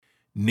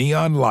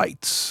Neon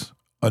lights,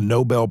 a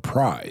Nobel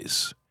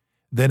Prize.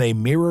 Then a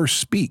mirror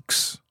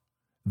speaks.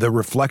 The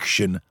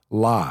reflection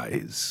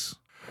lies.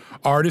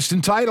 Artist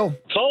and title.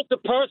 Cult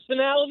of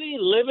Personality,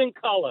 Living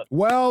Color.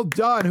 Well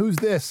done. Who's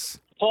this?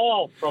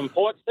 Paul from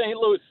Port St.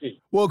 Lucie.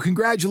 Well,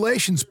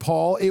 congratulations,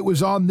 Paul. It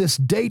was on this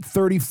date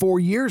 34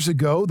 years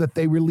ago that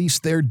they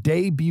released their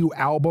debut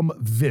album,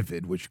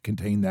 Vivid, which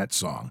contained that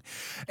song.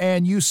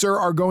 And you, sir,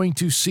 are going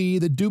to see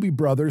the Doobie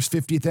Brothers'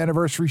 50th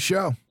anniversary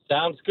show.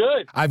 Sounds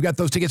good. I've got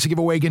those tickets to give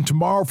away again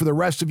tomorrow. For the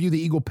rest of you, the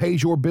Eagle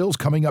pays your bills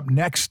coming up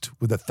next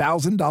with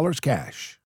 $1,000 cash.